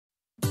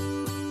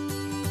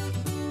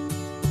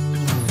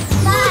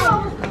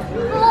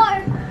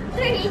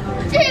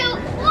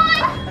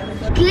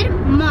1. Good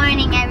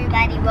morning,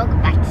 everybody.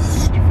 Welcome back to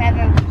Sister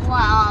Forever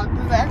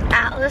Vlogs.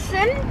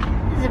 Allison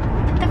is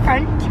at the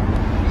front.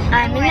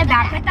 I'm in the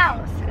back with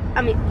Allison.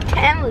 I mean,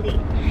 Emily.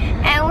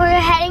 And we're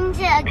heading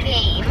to a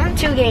game.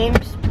 2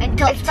 games.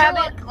 Until it's 2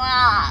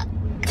 o'clock.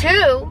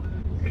 2?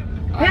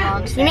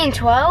 Yeah. You mean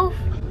 12?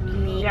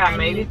 Yeah,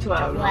 maybe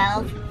 12.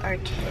 12 or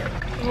 2.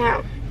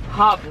 Yeah.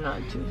 Hope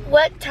not 2.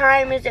 What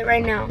time is it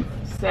right now?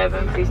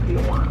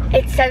 7:51.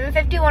 It's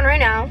 7:51 right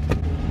now.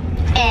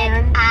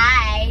 And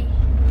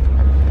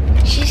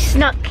she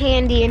snuck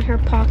candy in her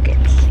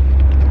pockets.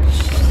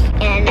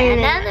 And in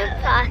another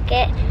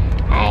pocket,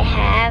 I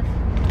have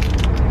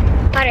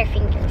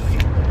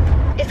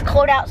Butterfingers. It's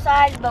cold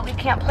outside, but we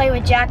can't play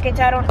with jackets,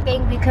 I don't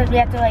think, because we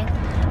have to like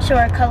show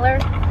our color.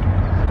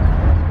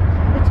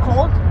 It's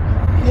cold?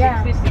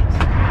 Yeah. 66.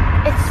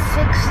 It's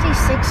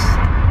 66.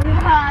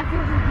 Yeah, it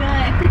feels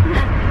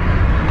good.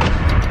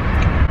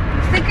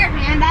 Stick your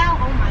hand out.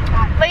 Oh my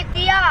god. Wait,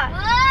 Thea.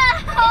 Whoa!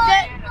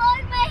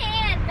 Hold my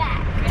hand back.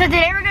 So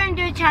today we're gonna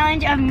do a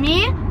challenge of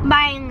me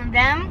buying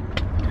them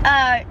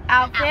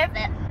outfit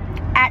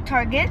at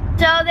Target.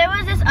 So there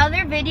was this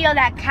other video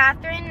that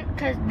Catherine,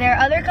 cause their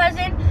other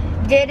cousin,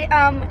 did it,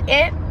 and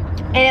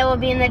it will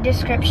be in the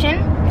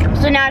description.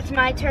 So now it's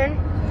my turn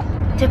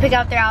to pick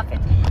out their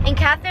outfits. And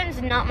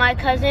Catherine's not my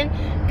cousin.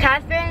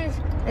 Catherine's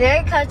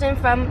their cousin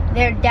from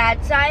their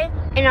dad's side,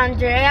 and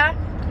Andrea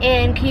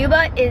in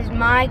Cuba is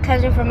my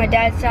cousin from my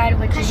dad's side,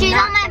 which is she's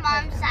not on my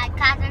mom's side.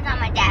 Catherine's on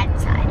my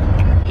dad's side.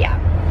 Yeah.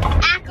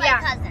 Act like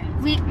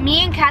cousins.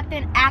 Me and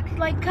Catherine act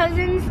like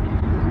cousins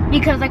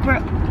because like we're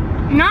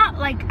not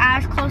like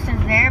as close as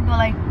there, but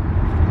like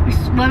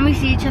when we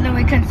see each other,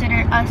 we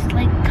consider us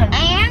like cousins.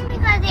 And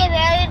because they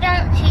really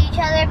don't see each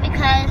other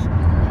because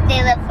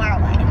they live far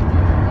away.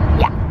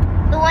 Yeah.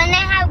 But when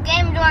they have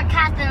games where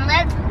Catherine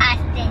lives, I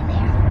stay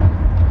there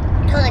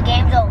until the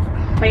game's over.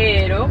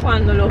 Pero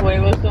cuando los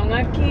juegos son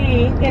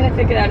aquí, tienes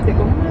que quedarte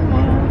con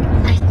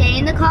mamá. I stay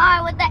in the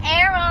car with the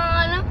air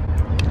on.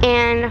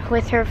 And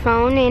with her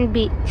phone and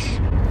Beats.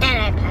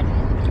 And iPad.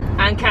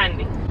 And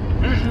candy.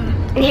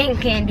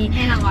 And candy.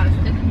 And a lot of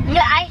food.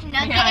 Yeah, I know.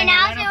 Yeah, And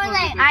Allison was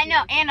like, I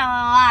know, and a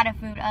lot of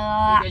food, a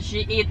lot. Because she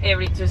eat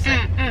every 2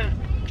 seconds. And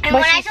But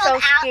when she's so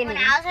skinny. when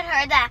Allison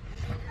heard that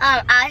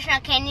Allison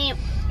had candy,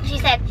 she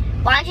said,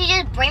 why don't you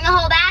just bring the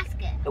whole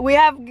basket? We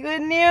have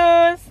good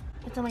news.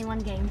 It's only 1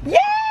 game. Yay!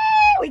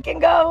 We can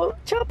go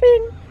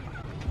shopping.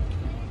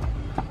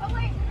 Oh,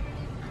 wait.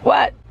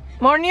 What?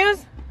 More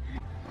news?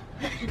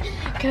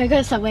 Can I go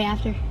to Subway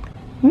after?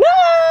 No!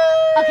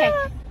 Okay.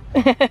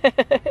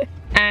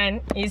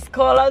 And it's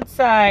cold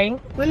outside.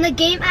 When the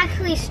game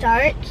actually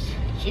starts,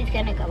 she's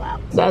gonna go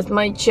out. That's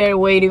my chair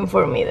waiting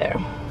for me there.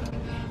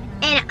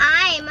 And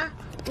I'm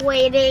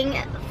waiting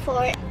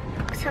for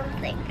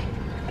something.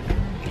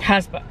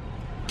 Haspa.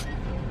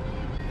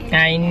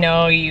 I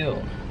know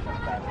you.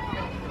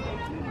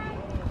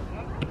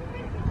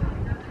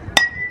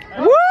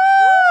 Woo!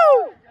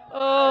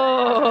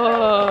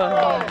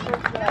 Oh!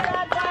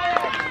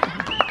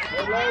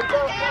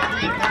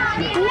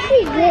 She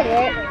did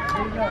it.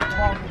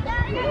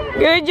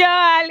 Good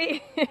job,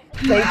 Ali.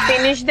 They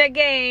finished the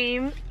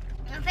game.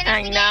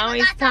 And now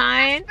it's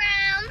time.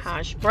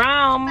 Hash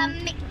brown.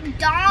 From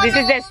McDonald's. This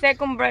is the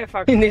second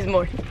breakfast in this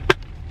morning.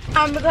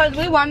 Because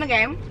we won the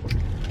game.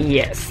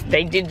 Yes,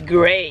 they did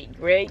great,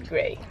 great,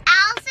 great.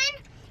 Allison,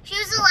 she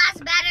was the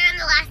last batter in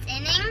the last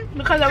inning.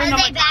 Because there was no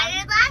they more time.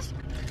 batted last.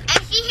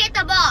 And she hit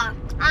the ball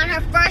on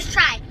her first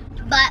try.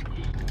 But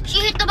she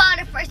hit the ball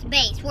to first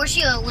base where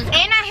she was. And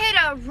I hit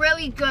a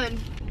really good.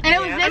 And it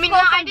was Yeah. this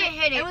close. I didn't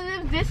hit it. It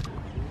was this.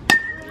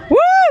 Woo!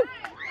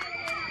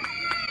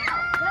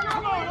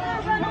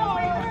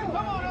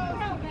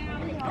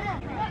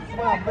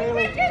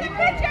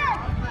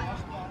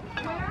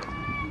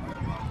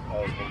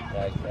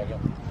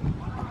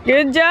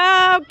 Good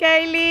job,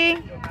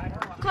 Kaylee.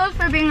 Close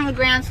for being a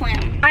grand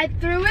slam. I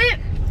threw it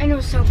and it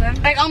was so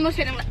good. Like almost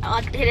hitting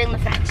the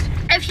fence.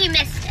 If she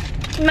missed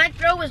it. My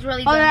throw was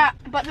really good. Oh yeah,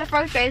 but the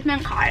first baseman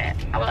caught it.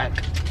 I was like,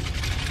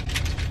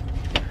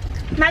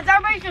 my throw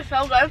base is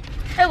so good.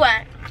 It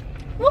went.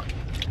 Whoop.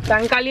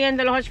 Tan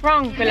caliente los hash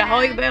brown que las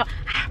hoy veo.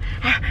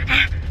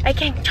 I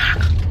can't talk.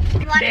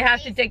 They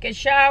have to take a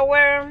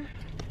shower.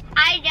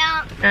 I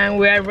don't. And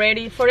we are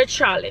ready for the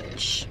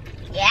challenge.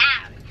 Yeah.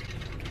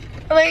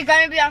 We're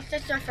gonna be on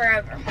Sister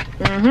Forever.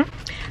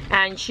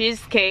 And she's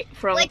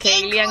from Which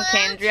Kaylee and includes-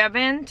 Kendria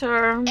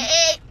Venture.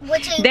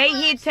 Which They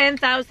includes- hit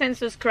 10,000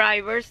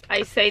 subscribers.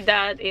 I said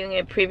that in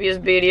a previous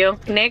video.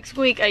 Next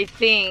week, I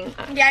think.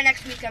 Yeah,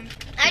 next weekend.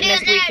 I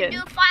next do weekend.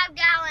 5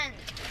 gallons.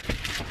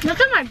 Look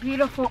at my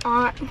beautiful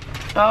aunt.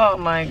 Oh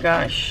my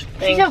gosh. She's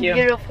Thank so you.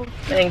 beautiful.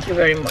 Thank you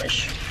very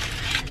much.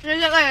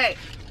 Wait.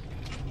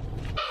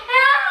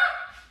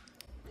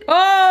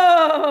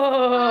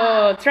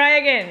 Oh, try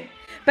again.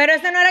 Pero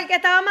ese no era el que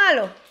estaba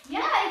malo.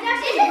 Yeah,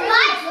 this is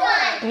my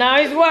one. Now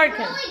it's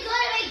working. Really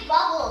good at make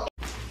bubbles.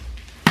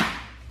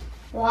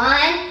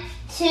 1,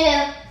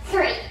 2,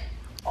 3.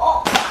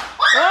 Oh.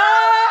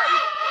 Oh!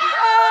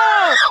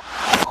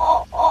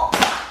 Oh!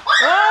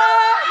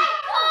 Oh!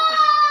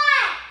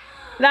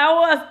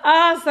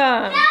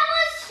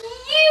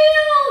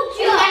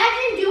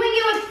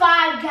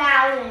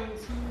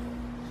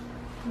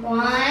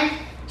 1,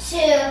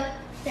 2,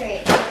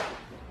 3.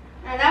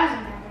 Now that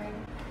wasn't that right.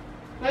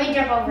 Let me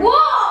jump over.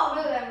 Whoa!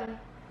 Look at that one.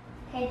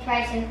 Okay,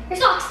 try to. Your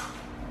socks.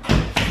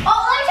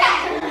 Oh, let me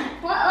try.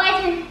 What?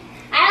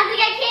 I don't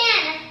think I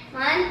can.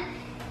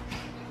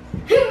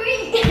 1, 2, 3.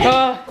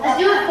 Let's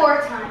do it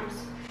 4 times.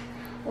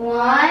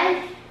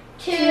 1,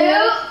 2, 3.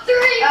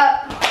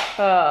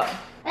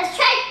 Let's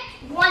try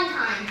 1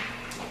 time.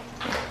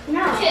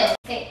 No. 2.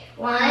 Okay.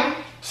 1,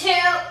 2,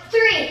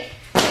 3.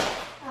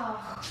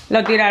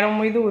 Lo tiraron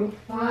muy duro.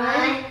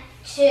 1,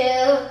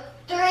 2,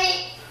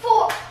 3,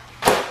 4.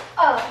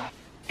 Oh.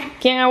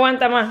 ¿Quién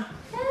aguanta más?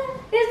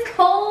 It's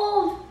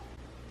cold.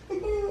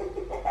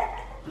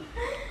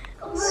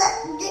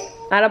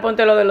 Ahora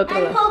póntelo del otro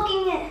I'm lado.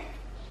 poking it.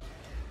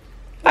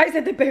 Ay,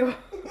 se te pegó.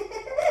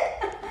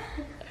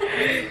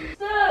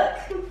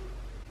 Suck.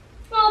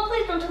 Oh,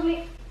 please don't tell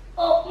me.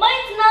 Oh,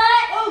 mine's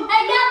not. Oh,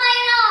 I got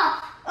mine off.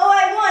 Oh,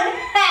 I won.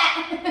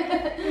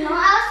 No, I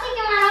was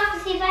taking mine off to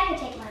see if I could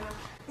take mine off.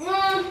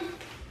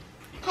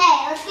 Okay,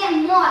 let's get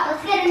more.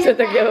 Let's get a new Se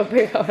te batch. quedó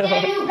pegado.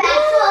 Get a new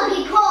batch so it'll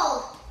be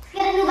cold. Let's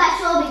get a new batch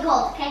so it'll be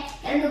cold, okay?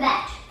 Get a new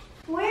batch.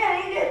 Wait, I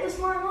didn't get the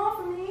slime off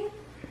of me.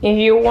 If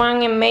you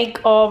want a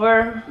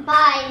makeover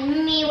By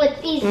me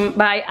with these.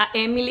 by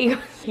Emily,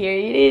 here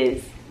it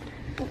is.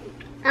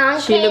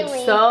 I'm She looks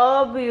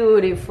so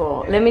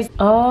beautiful. Let me.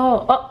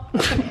 Oh.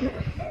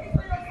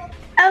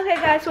 Okay,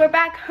 guys, so we're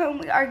back home.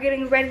 We are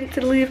getting ready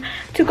to leave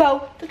to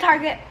go to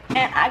Target,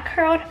 and I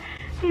curled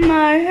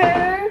my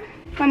hair.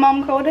 My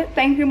mom curled it.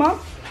 Thank you, Mom.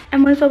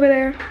 Emily's over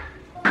there.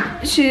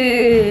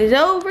 She's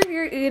over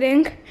here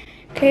eating.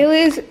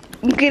 Kaylee's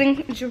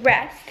getting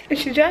dressed. Is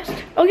she dressed?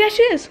 Oh, yeah,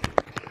 she is.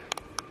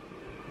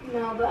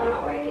 No, but I'm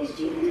not wearing these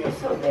jeans. It's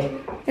so big.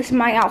 It's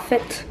my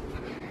outfit.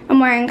 I'm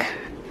wearing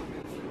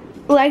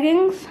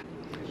leggings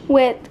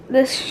with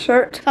this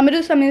shirt. So I'm gonna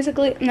do some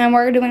musically, and then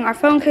we're doing our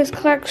phone case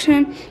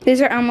collection.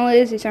 These are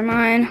Emily's, these are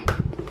mine.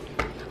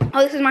 Oh,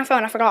 this is my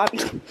phone, I forgot.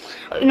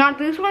 Not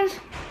these ones?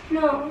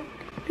 No.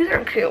 These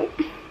are cute.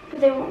 But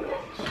they won't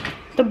match.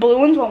 The blue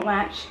ones won't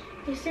match.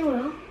 Yes, they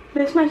will.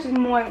 This matches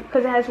more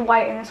because it has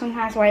white, and this one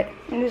has white.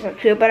 And these are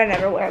cute, but I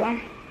never wear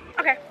them.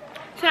 Okay,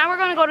 so now we're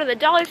gonna go to the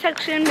dollar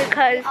section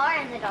because... We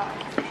are in the dollar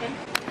section.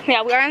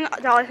 Yeah, we are in the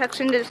dollar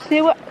section to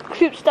see what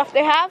cute stuff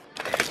they have.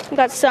 We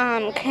got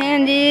some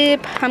candy,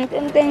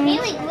 pumpkin things.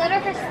 Haley,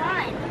 glitter for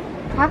slime.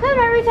 How come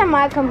every time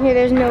I come here,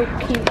 there's no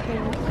cute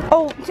things?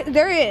 Oh,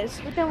 there is.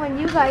 But then when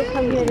you guys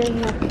come here, there's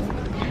nothing.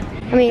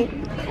 I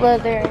mean, well,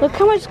 there. Look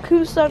how much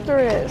cool stuff there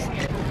is.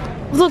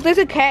 Look, there's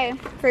a K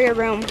for your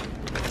room.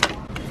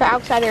 For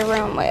outside your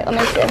room. Wait, let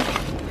me see.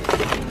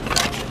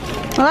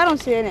 Well, I don't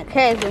see any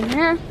K's in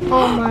here.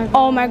 Oh my god.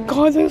 Oh my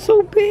god, they're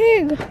so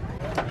big.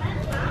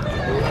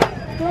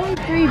 It's only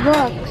 $3.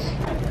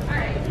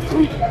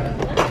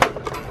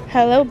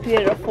 Hello,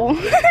 beautiful.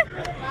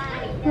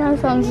 That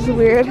sounds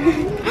weird.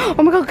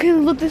 Oh my god,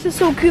 Kaylee, look, this is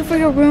so cute for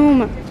your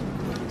room.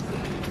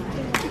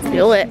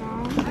 Feel it.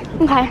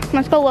 Okay,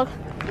 let's go look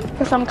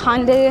for some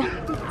candy.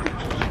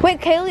 Wait,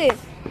 Kaylee.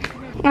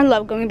 I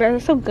love gummy bears,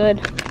 they're so good.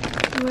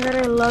 Oh my god,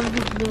 I love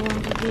these blue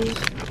ones of these.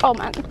 Oh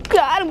my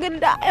god, I'm gonna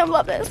die. I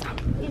love this.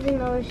 Even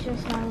though it's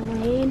just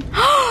Halloween.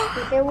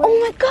 Oh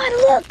my god,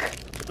 look.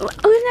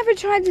 We've never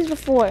tried these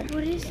before.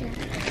 What is it?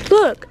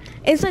 Look,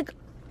 it's like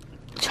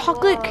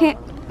chocolate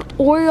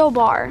Oreo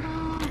bar.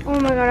 Oh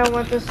my god, I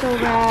want this so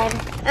bad.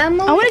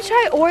 Emily. I want to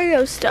try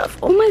Oreo stuff.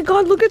 Oh my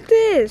god, look at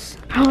this.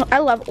 Oh, I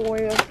love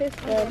Oreos. It's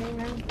good.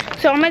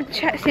 So I'm going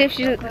to see if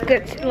she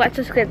lets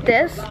us get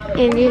this.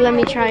 And you let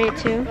me try it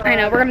too. I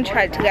know, we're going to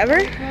try it together.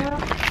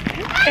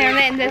 And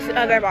then this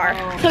other bar.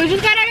 So we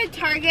just got out of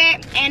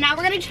Target, and now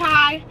we're going to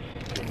try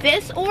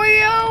this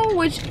Oreo,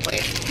 which,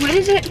 wait, what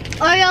is it?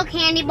 Oreo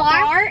candy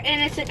bar.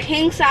 And it's a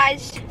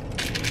king-sized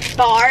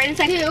bar, and it's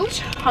like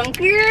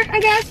chunkier, I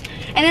guess.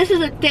 And this is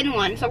a thin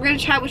one, so we're gonna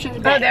try which one's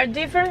better. Oh, they're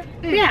different?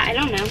 Yeah, I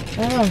don't know.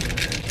 Oh.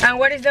 And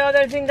what is the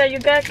other thing that you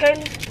got,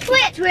 Kaylee?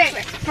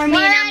 Twix. For me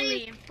and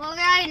Emily. Well, we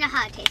already know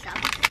how to taste them.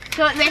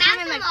 So they come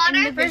in some like water?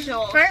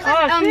 individual.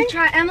 Oh, see?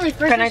 Try Emily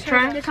first. Can I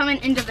try? They come in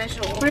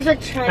individual. Where's the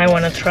try? I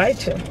want to try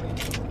too.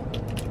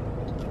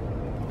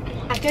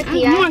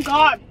 Oh my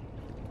god.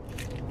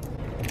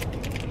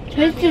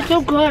 This is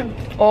so good.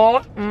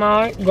 Oh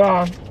my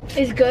god.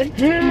 It's good.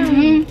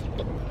 Mm-hmm.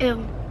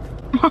 Ew.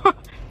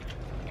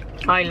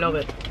 I love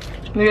it.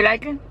 Do you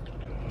like it?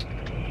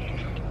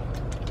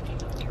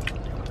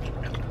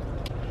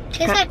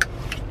 Tastes like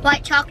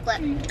white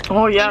chocolate.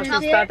 Oh yeah, so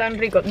está tan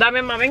rico.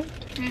 Dame, mami.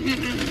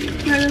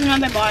 Here's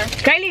another bar.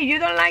 Kylie, you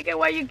don't like it?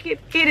 Why you keep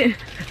eating?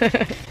 I like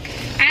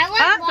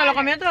 ¿Se lo water.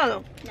 comió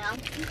todo? No.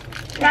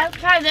 Let's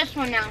try this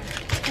one now.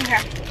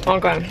 Okay.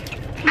 Okay. I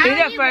It's the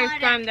need first water.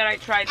 time that I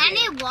tried I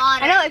it. need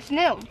water. I know it's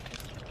new.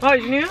 Oh,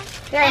 it's new?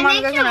 Yeah, It Mom,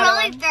 makes there's you another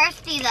really one.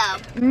 thirsty though.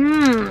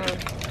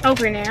 Mmm.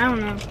 Open it. I don't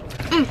know.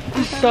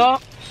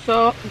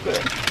 So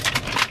good.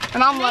 My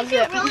mom It loves makes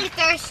you it. really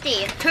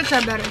thirsty. Cooks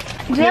are better.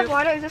 Do you have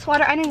water? Is this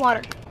water? I need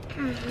water.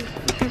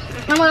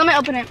 Let me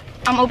open it.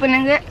 I'm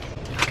opening it.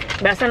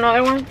 That's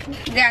another one?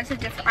 Yeah, it's a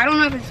different. I don't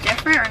know if it's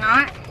different or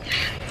not.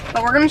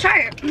 but we're gonna try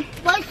it.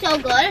 It's so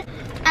good.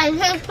 And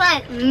it tastes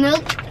like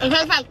milk. It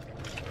tastes like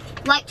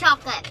white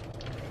chocolate.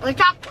 With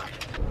chocolate.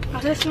 Oh,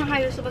 that's not how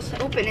you're supposed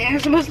to open it. You're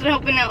supposed to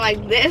open it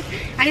like this.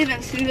 I didn't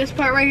even see this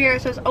part right here.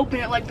 It says open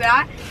it like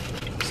that.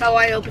 So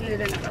I opened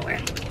it another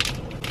way.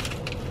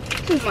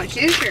 This is much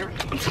easier.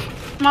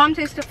 Mom,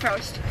 taste it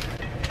first.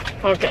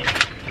 Okay.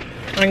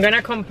 I'm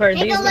gonna compare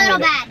Take this a little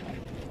one with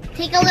bite.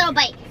 Take a little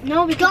bite.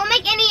 No, because Don't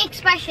make any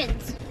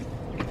expressions.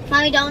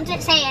 Mommy, don't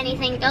say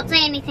anything. Don't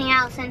say anything,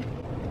 Allison.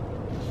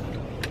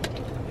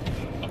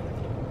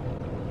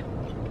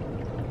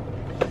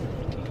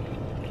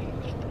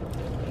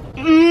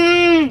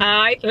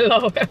 I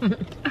love them.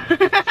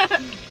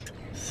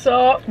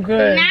 So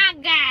good.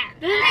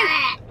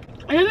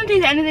 it doesn't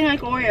taste anything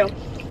like Oreo.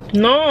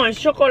 No, es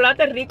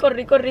chocolate rico,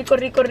 rico, rico,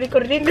 rico, rico,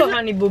 rico,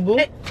 honey boo boo.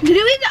 Did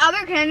you eat the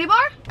other candy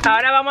bar?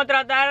 Ahora vamos a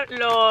tratar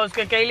los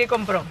que Kaylee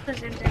compró.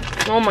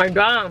 Oh my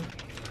god.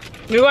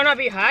 You're gonna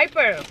be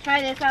hyper.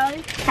 Try this, Allie.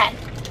 Okay.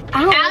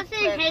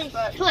 Allison hates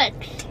Twix.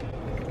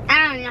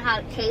 I don't know how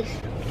it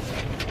tastes.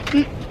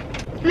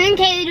 Me and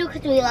Kaylee do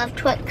because we love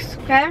Twix.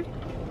 Okay.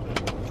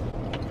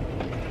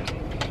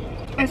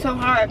 It's so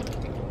hard.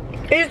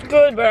 It's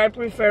good, but I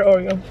prefer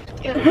Oreo.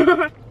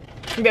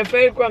 The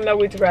first one that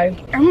we tried.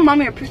 Oh,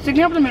 Mommy, you're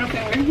sticking up the middle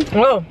finger.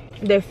 Oh,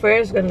 the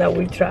first one that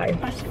we tried.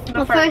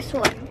 The first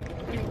one.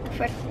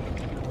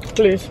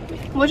 Please.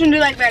 Which one do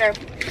you like better?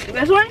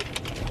 This one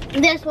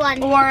This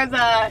one. or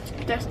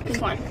this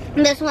one?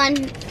 This one.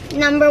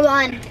 Number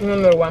one.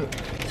 Number one.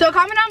 So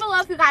comment down below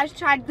if you guys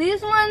tried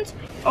these ones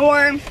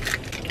or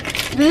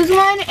this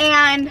one,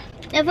 and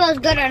If it was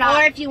good or not.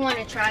 or if you want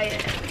to try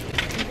it.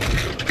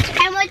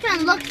 And which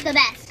one looks the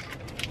best.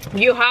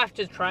 You have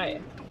to try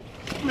it.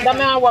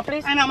 Dame agua,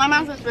 please. I know, my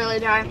mouth is really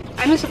dry.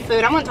 I need some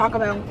food. I want Taco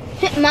Bell.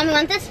 Mommy,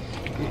 want this?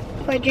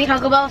 For a drink?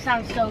 Taco Bell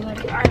sounds so good.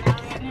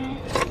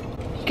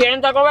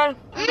 ¿Quieren Taco Bell?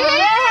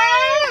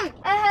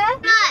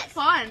 Nuts.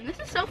 Fun. This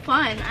is so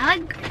fun. I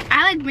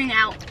like being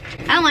out.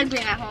 I don't like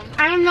being at home.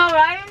 I don't know,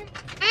 Ryan.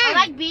 I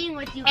like being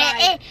with you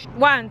guys.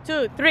 1,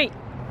 2, 3.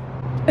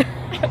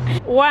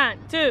 1,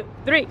 2,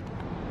 3.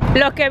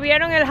 Los que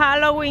vieron el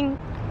Halloween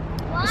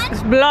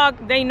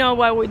vlog, they know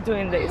why we're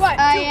doing this. What?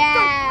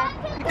 Yeah.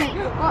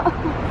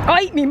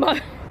 Ay, mi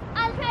madre.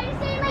 I was trying to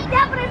say it like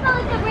that, but I felt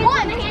like the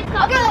breath in my hands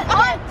caught. Okay,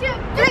 1, 2,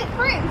 3,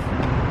 freeze.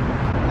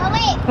 Oh,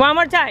 wait. One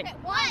more time.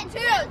 1, 2,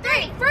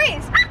 3,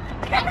 freeze.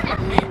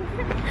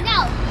 No.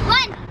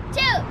 1, 2,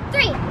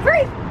 3.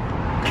 Freeze.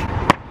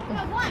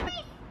 1,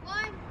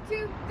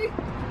 2, 3.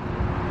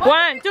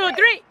 1, 2,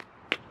 3.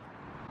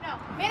 No.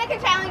 Mannequin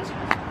challenge.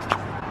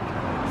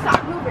 Stop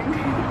moving.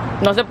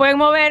 No se pueden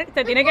mover,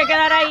 te tiene que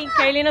quedar ahí.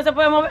 Kaylee no se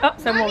puede mover. Oh,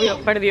 se movió,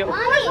 perdió.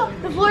 Mommy.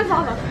 The floor is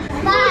lava.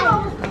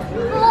 5,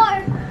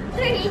 4,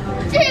 3, 2, 1.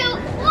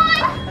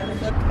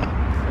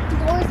 The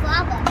floor is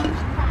lava.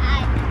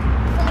 5,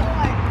 4,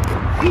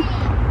 3,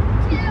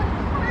 2,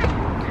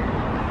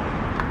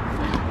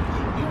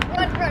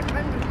 1.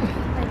 Run.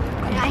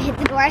 I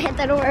hit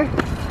the door.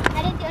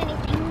 I didn't do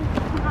anything.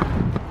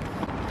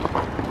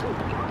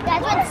 You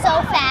guys went so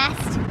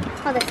fast.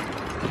 Hold this.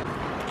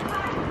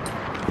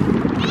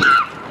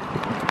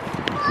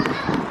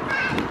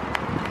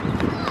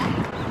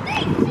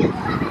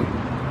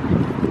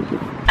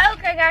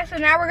 Okay, guys, so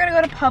now we're gonna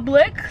go to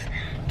Publix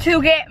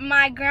to get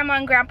my grandma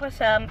and grandpa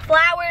some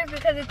flowers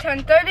because they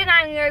turned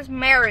 39 years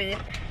married.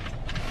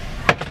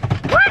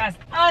 That's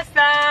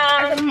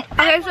awesome.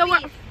 Okay, so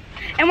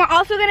we're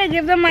also gonna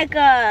give them like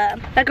a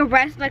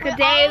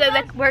day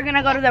that we're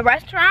gonna go to the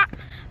restaurant,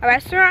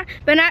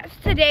 but not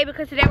today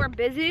because today we're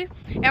busy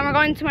and we're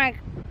going to my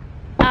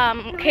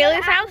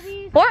Kaylee's house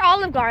or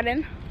Olive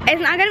Garden.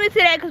 It's not gonna be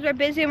today because we're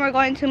busy and we're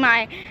going to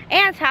my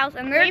aunt's house,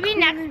 and maybe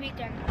next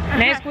weekend.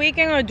 Next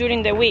weekend or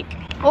during the week?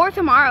 Or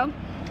tomorrow.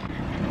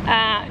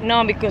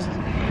 No, because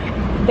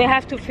they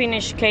have to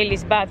finish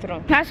Kaylee's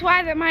bathroom. That's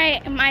why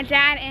my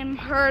dad and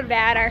her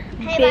dad are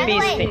Hey, by the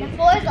way, busy. the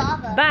floor is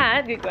lava.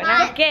 But we're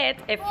gonna get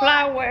a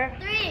flower.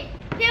 3,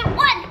 2,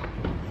 1.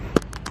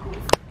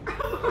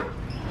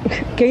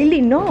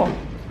 Kaylee, no.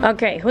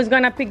 Okay, who's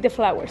gonna pick the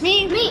flowers?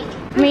 Me.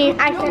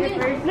 I said it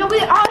first. No, we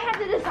all have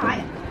to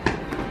decide.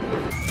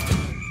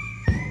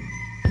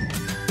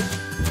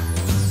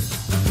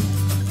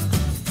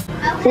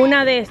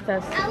 Una de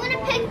estas. I want to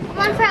pick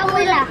one for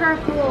Abuela.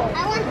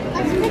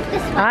 Let's pick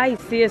this one. Ay,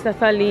 sí, esta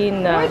está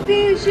linda.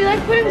 She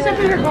likes putting stuff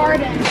in her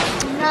garden.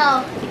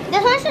 No.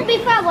 This one should be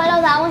for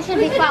Abuela. That one should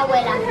be for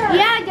Abuela.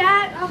 Yeah,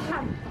 Dad.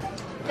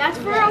 That's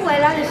for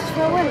Abuela. This is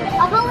for Abuela.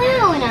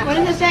 Abuela. What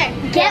does it say?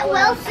 Get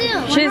well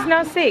soon. She's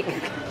not sick.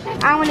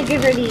 I want to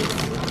give her these.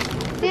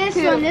 This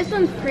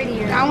one's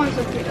prettier. That one's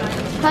so pretty.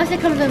 Plus it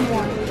comes in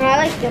more. I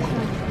like this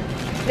one.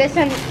 This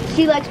one,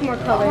 she likes more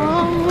color.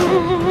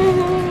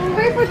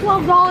 Hurry for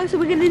 $12 so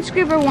we can each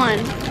give her one.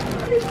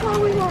 These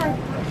flowers are.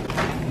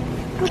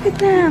 Look at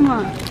them.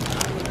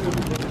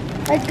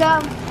 Let's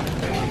go.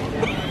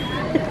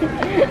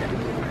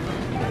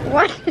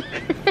 What?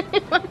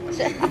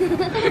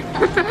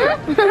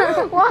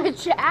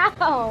 Watch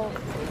out.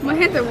 My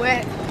hands are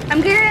wet.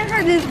 I'm getting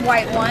her these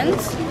white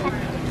ones.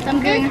 I'm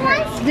getting her.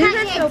 These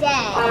are so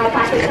dead.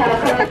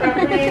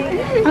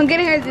 I'm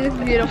getting her this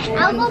beautiful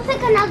I'll one. go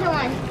pick another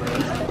one.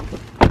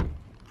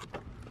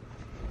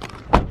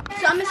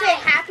 So I'm gonna say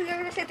happy. We're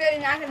gonna say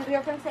 39, and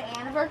we're gonna say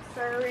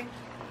anniversary.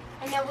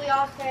 And then we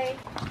all say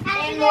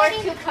and more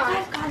to come.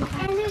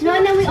 No,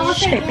 and then we all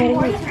say and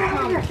more to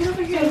come.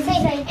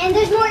 And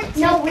there's more to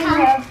come.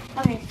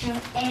 Okay, so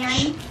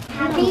And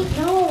happy.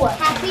 No.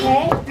 Happy.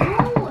 Okay.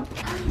 No.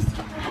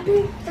 Happy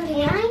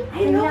 39. I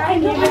know. And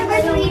then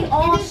we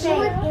all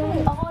say.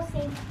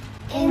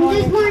 And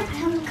there's more to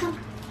come.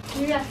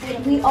 We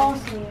all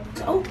say it.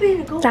 It's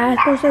open. Go.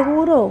 ¿Estás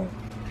seguro?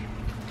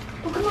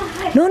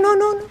 No, no,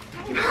 no, no.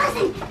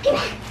 Allison, get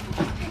back.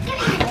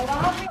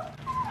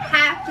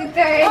 Happy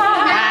 39.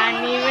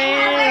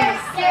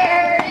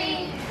 Anniversary.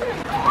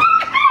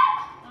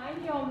 ¡Ay,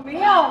 Dios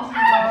mío!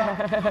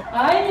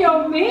 ¡Ay,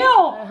 Dios mío!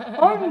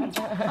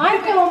 ¡Ay,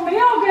 Dios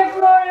mío! ¡Qué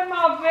flores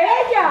más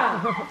bellas!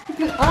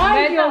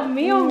 ¡Ay, Dios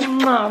mío!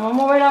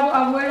 Vamos a ver a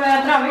abuelo de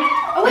atrás.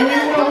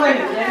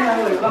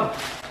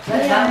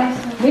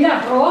 Mira,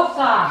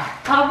 rosa.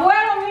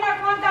 Abuelo, mira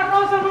cuántas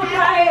rosas nos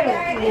trajeron.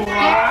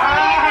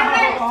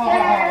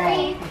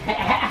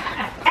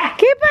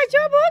 ¿Qué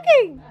pasó, Buki?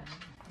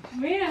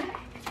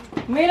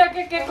 Mira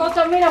qué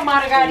cosa, mira,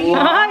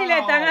 margarina. Ay, le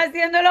están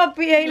haciendo los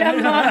pies y las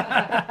manos.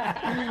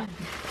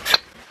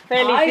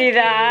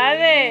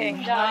 ¡Felicidades!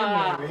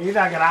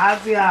 Mira,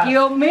 gracias.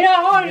 Dios,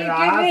 mira, Jorge,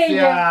 qué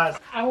bella.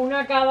 Gracias. A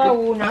una cada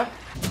una.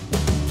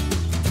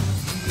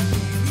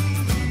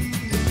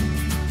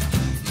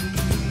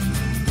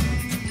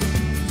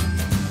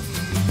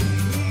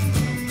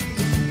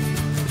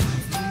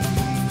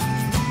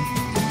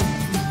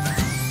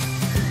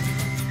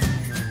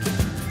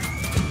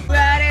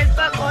 Lugares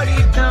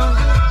favoritos.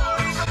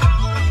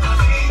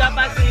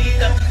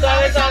 Zapacito,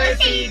 suave,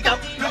 suavecito.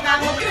 Nos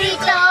damos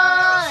gritos.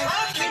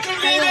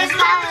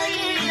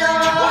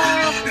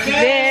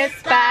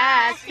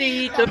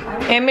 Despacito.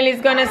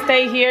 Emily's gonna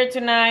stay here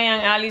tonight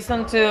and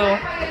Allison too.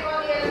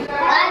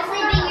 I'm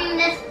sleeping in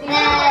this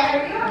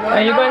bed.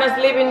 Are you gonna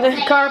sleep in the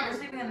carpet?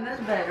 sleeping in this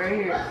bed right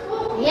here.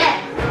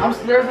 Yes.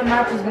 There's a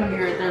mattress gonna be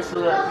right there,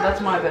 so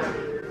that's my bed.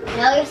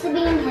 No, you're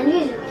sleeping in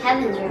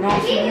Kevin's room. No,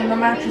 I'm sleeping in the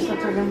mattress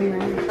that's gonna be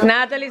right here.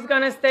 Natalie's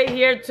gonna stay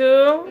here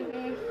too.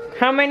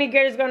 How many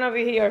girls gonna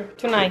be here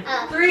tonight?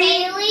 3.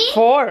 Haley?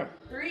 4.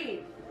 3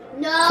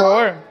 No.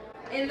 4.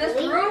 in this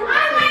room.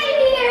 I'm right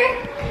here.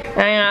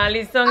 And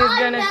Allison is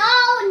gonna.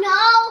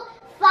 No.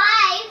 5.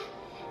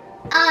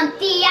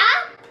 Thea,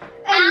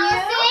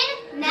 Allison,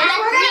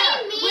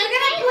 Natalie, me.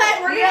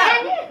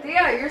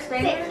 Thea, you're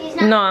staying here? She's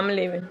not. No, I'm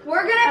leaving.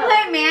 We're gonna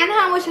play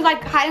Manhunt, which is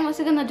like hide and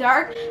seek in the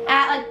dark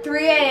at like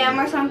 3 a.m.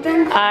 or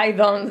something. I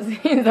don't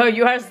see. So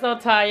you are so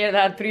tired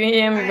at 3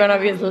 a.m. you're gonna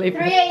be 3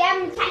 sleeping.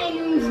 a.m.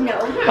 times, no.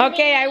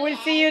 Okay, I will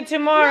see you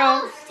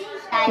tomorrow.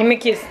 Give me a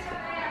kiss.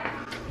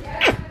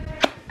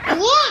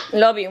 Yeah.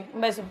 Love you.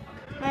 Un beso.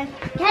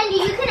 Candy,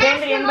 you can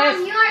ask your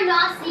mom. You are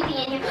not sleeping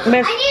in here.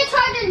 Ves. I need a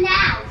charger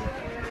now.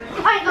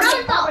 Alright, put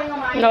on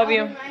the Love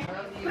you.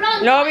 Put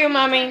on Love you,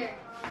 mommy.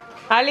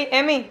 Ali,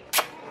 Emmy.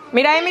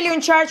 Mira, Emily, un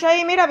charge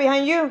ahí, mira,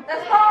 behind you.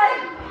 That's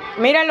fine.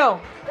 Míralo.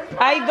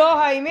 Hay 2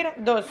 ahí, mira,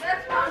 2.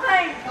 That's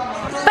fine.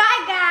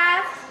 Bye,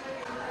 guys.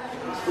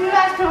 See you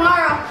guys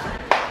tomorrow.